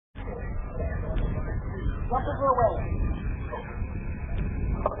Jumpers are away.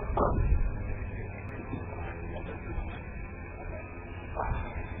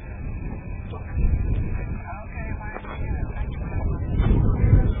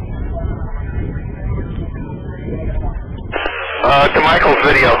 To Michael's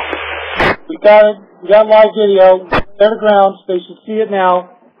video. We got it. We got live video. They're to ground. They should see it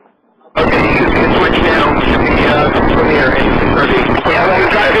now. Okay, you can switch now to the premiere and yeah, we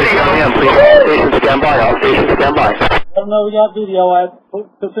got video. Yeah, please. All stations stand by. All stations stand by. I don't know. We got video at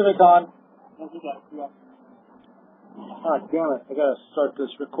Pacificon. Ah, damn it! I gotta start this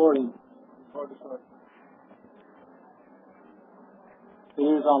recording. It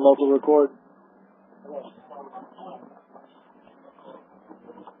is on local record.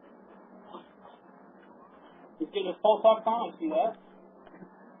 He's getting his pulse ox on, see that?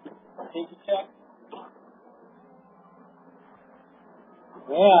 Safety check.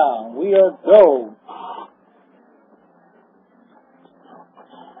 Yeah, we are go.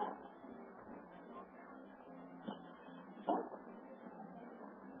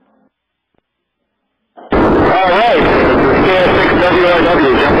 Alright,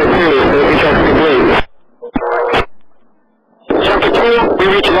 KS6WRW, jumper 2, safety checks complete. Jumper 2, we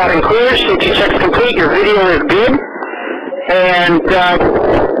reach it out and clear, safety checks complete, your video is good. And,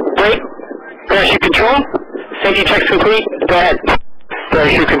 brake, parachute control, safety checks complete, go ahead.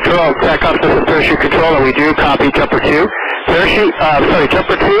 Parachute control, SACOM system parachute control, and we do copy jumper 2.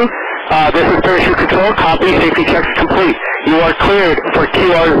 Jumper 2, this is parachute control, copy, safety checks complete. You are cleared for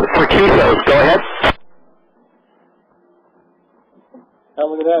QSOs, go ahead. Oh,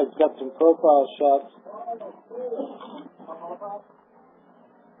 look at that, it's got some profile shots.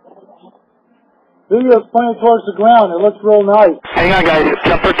 Video's pointing towards the ground, it looks real nice. Hang on guys,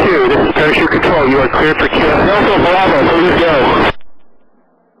 jumper 2, this is parachute control, you are cleared for QSOs. Delta Bravo, please go.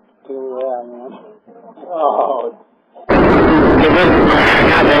 Yeah, man. Oh.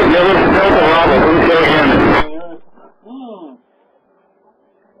 Delta Bravo, please go again.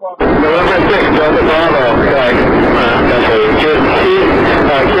 November 6th, Delta Bravo, sorry. That's right.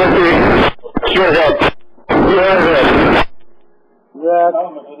 QSZ. Yeah.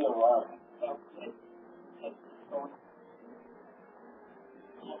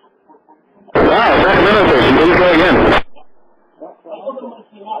 Wow, Sacramento station, please go again.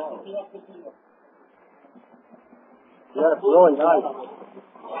 Yeah, it's really nice.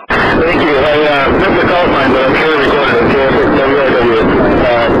 Thank you. I missed the call sign, but I'm sure I recorded it. KS6WRW.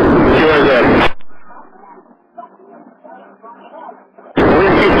 QRZ.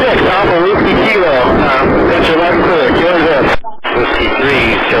 Whiskey 6, Alpha Whiskey Kilo. That's your left clear. QRZ. Whiskey 3,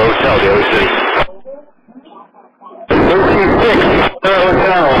 Hotel, the other city. Whiskey 6,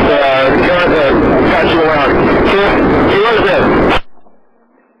 Hotel, QRZ. Got you around. QRZ.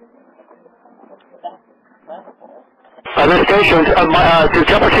 Other stations, to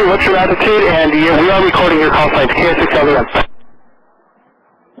jumper 2, what's your attitude? And we are recording your call signs, KS6WM.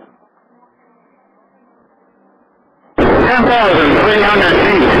 10,300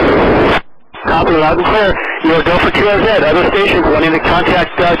 feet. Copy, loud and clear. You will go for QRZ. Other stations wanting to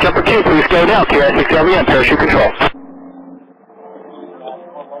contact jumper 2, please go now. KS6WM, parachute control.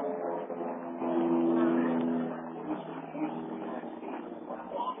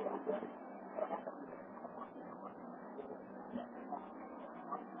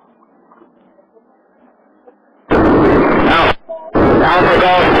 Alpha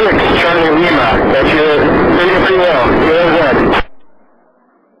Golf 6, Charlie Lima. That's your video free will. QRZ.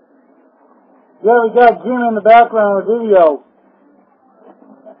 Yeah, we got Jim in the background of the video.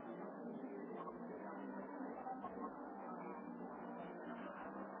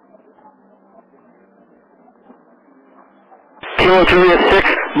 Kilo Juliet 6,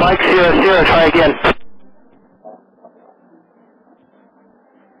 Mike Sierra Sierra, try again.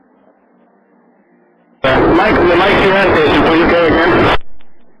 Mike, the Mike Sierra station, please go again.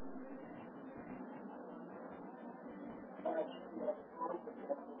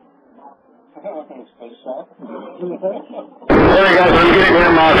 Sorry guys, I'm getting him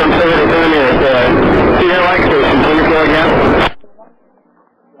from 7 to 10 minutes. Sierra Mike station, please go again.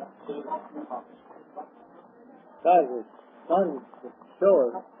 That is fun for sure.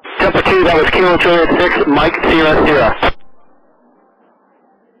 Jumper 2, that was Kilo Juliet 6, Mike Sierra Sierra.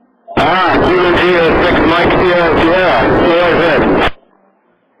 Kilo Juliet 6, Mike Sierra Sierra. QRZ.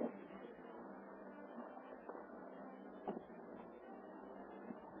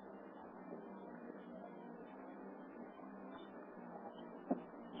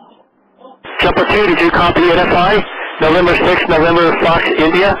 Jumper 2, did you copy NFI? November 6, November Fox,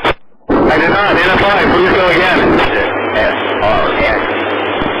 India? I did not. NFI, please go again. SRS.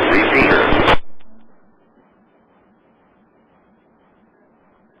 Repeater.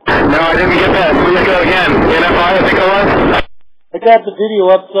 got the video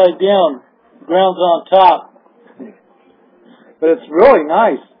upside down. The ground's on top. But it's really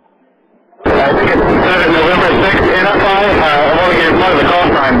nice. I think it's November 6th, NFI. I want to get part of the call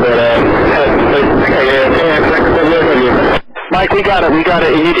sign, but Mike, we got it, and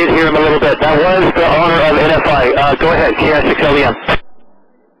you did hear him a little bit. That was the owner of NFI. Go ahead, KS6LEM.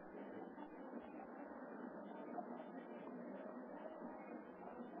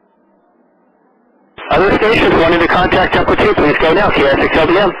 Other stations wanting to contact Temple 2, please go now,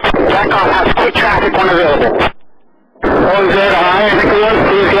 KS6LEM. TACOM has quick traffic when available. Oh, is that high? I think it was.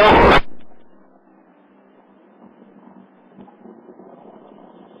 Please go.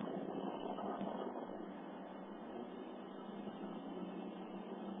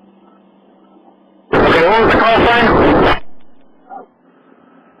 Okay, what was the call sign?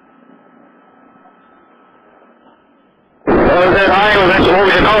 Was that high? What was your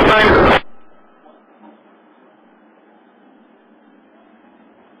call sign?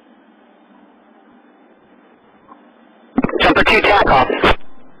 Jumper 2, TACOM.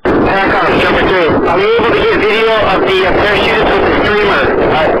 TACOM, Jumper 2. Are you able to get video of the parachutists with the streamer?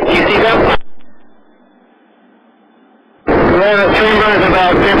 Do you see them? Yeah, the streamer is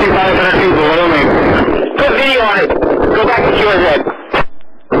about 5,500 feet below me. Put video on it. Go back to QRZ.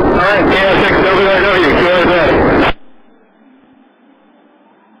 Alright, KS6WRW, QRZ.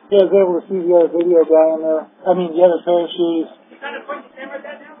 You guys able to see the other video guy in there? I mean, the other parachutist. You trying to point the camera at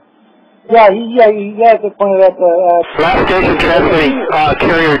that now? Yeah, you guys have pointed out the... Last station transmitting,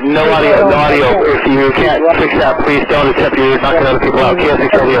 carrier, no audio. If you can't fix that, please don't attempt to knock other people out.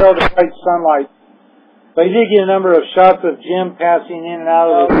 KS6WRW. The bright sunlight. But you did get a number of shots of Jim passing in and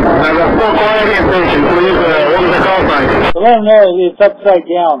out of the... I got full quiet station, please. What was the call sign? So let them know it's upside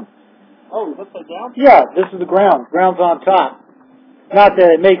down. Oh, it's upside down? Yeah, this is the ground. Ground's on top. Not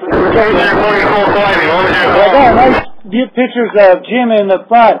that it makes it... We're taking that full quiet. What was your I call got sign? nice pictures of Jim in the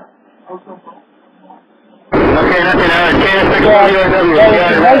front. Okay, nothing. KS6WRW.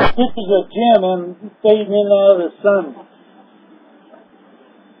 Yeah, nice pictures of Jim and fading in and out of the sun.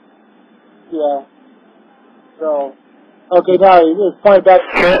 Yeah. So, okay, now it's pointed back.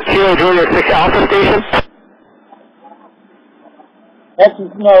 Kilo Julia 6 Alpha Station?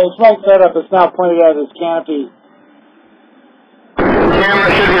 No, it's right set up. It's not pointed at his canopy. Camera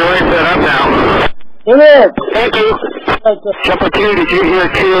should be right set up now. It is! Thank you. Jumper 2, did you hear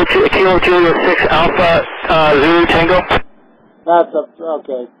Kilo Julia 6 Alpha Zulu Tango? That's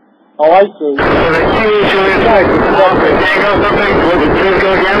okay. Oh, I see. So the Kilo Julia 6 Alpha Tango something? Was it 2 go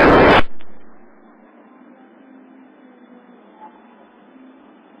again?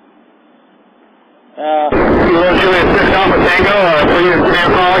 Kilo Julia 6 Alpha Tango, please give me a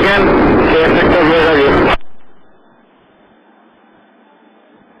call again. KS6WRW.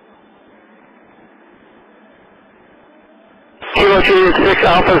 Kilo Juliet 6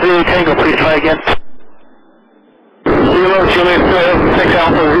 Alpha Zulu Tango, please try again. Kilo Juliet 6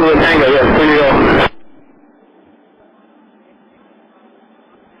 Alpha Zulu Tango, yes, there you go.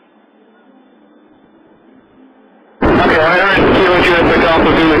 Okay, I heard Kilo Juliet 6 Alpha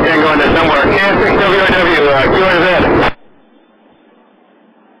Zulu Tango in there somewhere. KS6WRW, QRZ.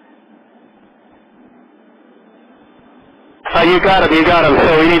 You got him,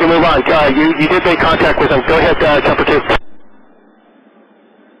 so we need to move on. You did make contact with him. Go ahead, Jumper 2.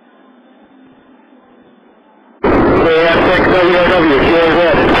 KS6WRW, QRZ.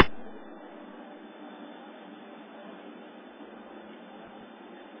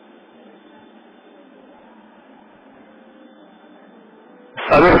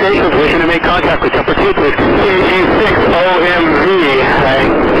 Other stations wishing to make contact with Jumper 2, please. KG6OMV,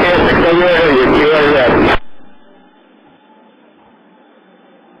 KS6WRW, QRZ.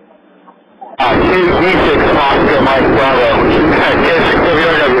 KG6 Oscar Mike Bravo,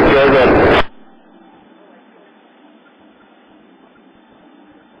 KS6WRW, QRZ.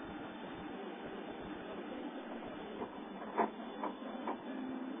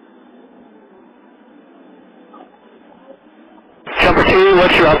 Jumper 2,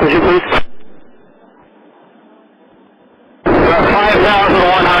 what's your altitude, please?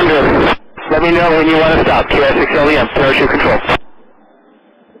 5,100. Let me know when you want to stop. KS6LEM, parachute control.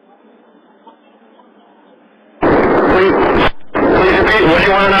 Please repeat, what do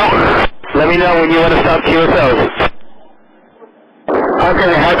you want to know? Let me know when you want to stop QSOs.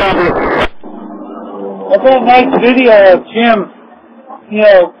 Okay, I copy. I got a nice video of Jim,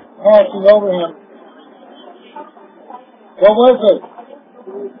 passing over him. What was it?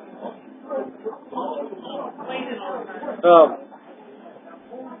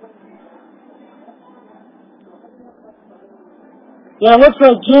 Yeah, it looks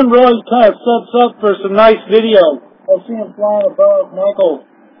like Jim really kind of sets up for some nice video. I see him flying above Michael.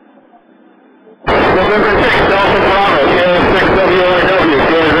 November 6th, Delta Bravo, KS6WRW,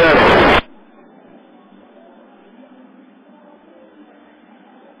 KS.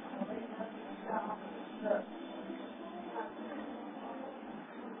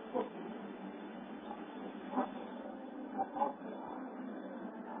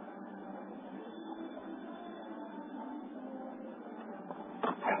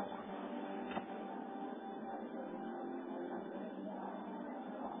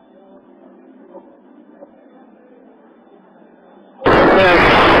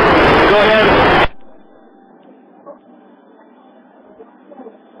 Go ahead.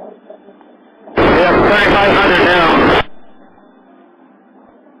 Yeah, 3,500 now.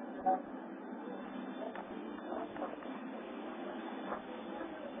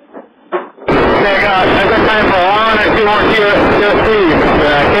 Okay, I've got time for one or two more QSCs.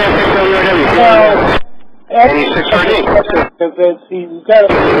 KS6WRW. 86RD. He's got a...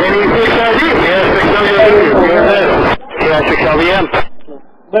 86RD, KS6WRW. KS6LVM.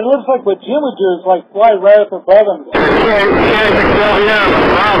 But it looks like what Jim would do is like fly right up above him. KS6LVM,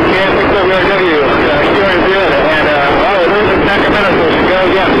 from KS6WRW, QRZ, and it lives in Sacramento, so we should go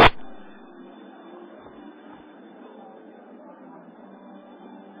again.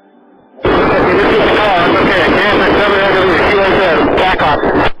 Okay, KS6WRW, QRZ, back off.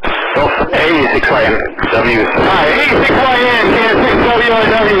 86YN, W. Alright, 86YN,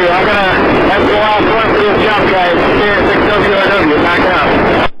 KS6WRW. I'm gonna have to go out front for this jump, guys. KS6WRW, back up.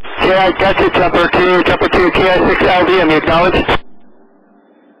 Okay, I got you, jumper 2, KS6LVM, you acknowledge?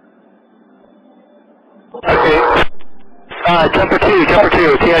 Okay. Jumper 2,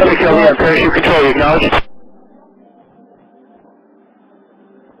 KS6LVM, parachute control, you acknowledge?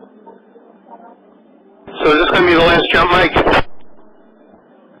 So is this going to be the last jump, Mike?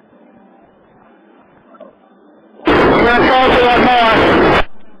 I'm going to call for one more.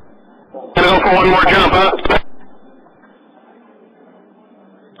 Going to go for one more jump, huh?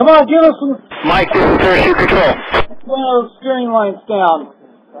 Come on, give us some... Mike, this is parachute control. Well, steering line's down.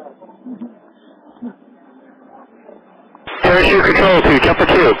 Parachute control 2, jumper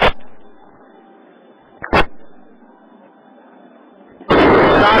 2.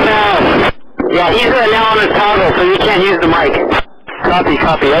 Stop now. Yeah, he's now on his toggle, so you can't use the mic. Copy.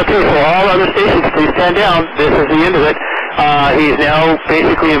 Okay, so all other stations, please stand down. This is the end of it. He's now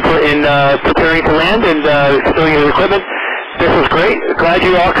basically preparing to land and stowing his equipment. This was great. Glad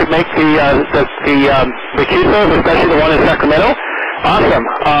you all could make the QSOs, especially the one in Sacramento. Awesome.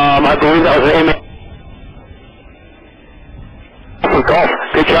 I believe that was an golf.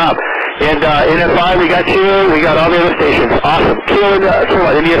 Good job. And NFI, we got you. We got all the other stations. Awesome. Kilo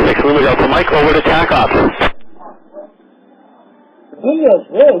India 6, we go. So Mike, over to TAC Ops. India's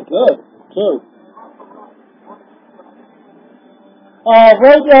really good, too.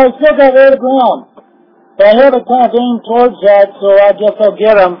 Right now, I still got air to ground. But I have it kind of aimed towards that, so I guess I'll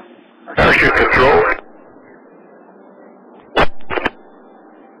get him. Parachute control.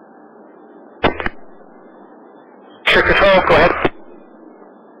 Parachute control, go ahead.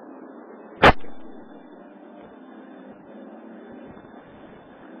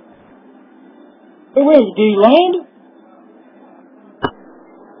 Hey, wait, did he land?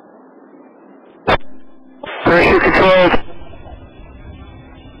 Parachute controlled.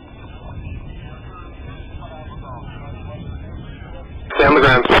 Stay on the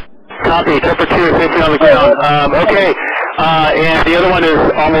ground. Copy. Jumper 2 is safely on the ground. Okay. And the other one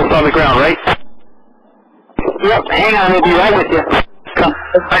is almost on the ground, right? Yep. Hang on. We'll be right with you.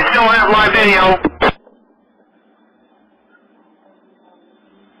 I still have live video.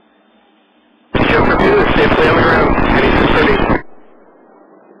 Jumper 2 is safely on the ground. 8630.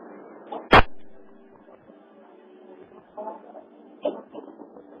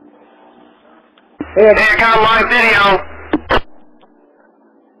 Hey, I got live video.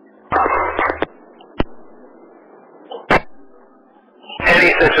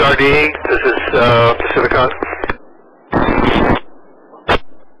 RD, this is Pacificon.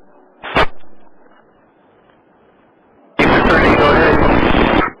 Go ahead.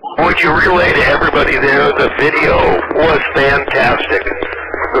 Would you relay to everybody there, the video was fantastic.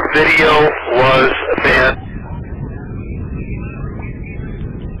 The video was fantastic.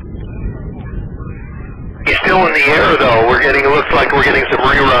 He's still in the air though. It looks like we're getting some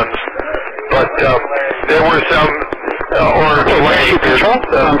reruns. But there were some or parachute control.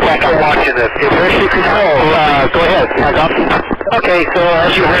 I'm watching it. Parachute control. Go ahead. Okay, so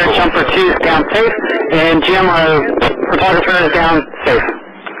as you heard, jumper 2 is down safe, and Jim, our photographer, is down safe.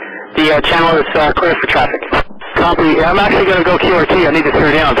 The channel is clear for traffic. Copy. I'm actually going to go QRT. I need to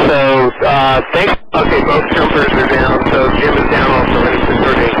clear down. So, thanks. Okay, both jumpers are down. So Jim is down also.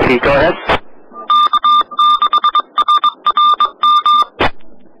 Pete, go ahead.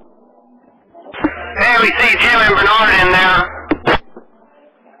 Hey, we see Jim and Bernard in there.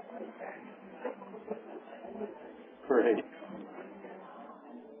 Great.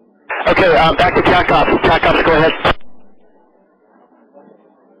 Okay, back to TAC Ops. TAC Ops, go ahead.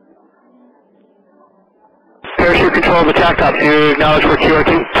 Parachute control of the TAC Ops. You acknowledge for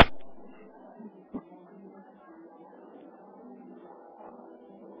QRT?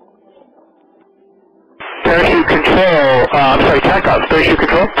 Parachute control, I'm sorry, TAC Ops, parachute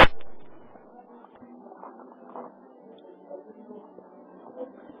control?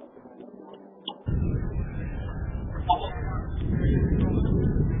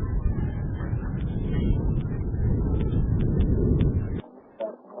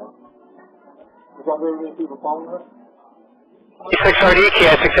 Is that very many people following us? 6RD,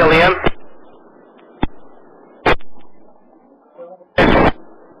 KI6LEM.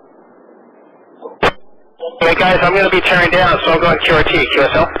 Hey guys, I'm going to be tearing down, so I'll go on QRT,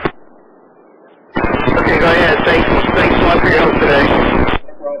 QSL. Okay, go ahead. Thanks a lot for your help today.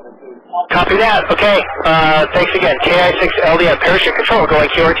 Copy that. Okay, thanks again. KI6LDM, parachute control, going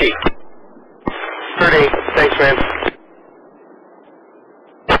QRT. 30, thanks man.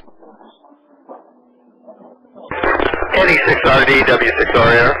 NE6RD,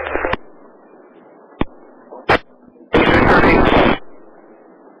 W6RR.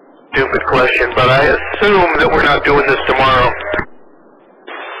 Stupid question, but I assume that we're not doing this tomorrow.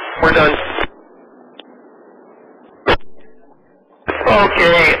 We're done.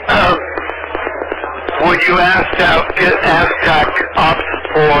 Okay, would you ask TAC Ops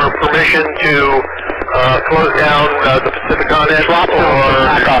for permission to close down the Pacificon end, or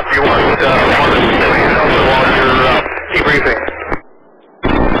you want us to while you're debriefing?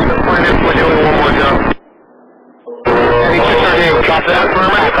 We're doing one more jump. Drop that for a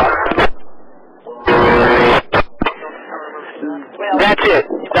minute. That's it.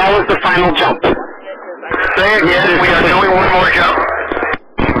 That was the final jump. Say again, we are doing one more jump.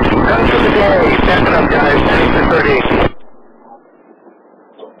 That's for the day. Stand it up, guys. 30.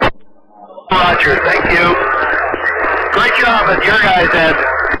 Roger, thank you. Great job at your guys' end.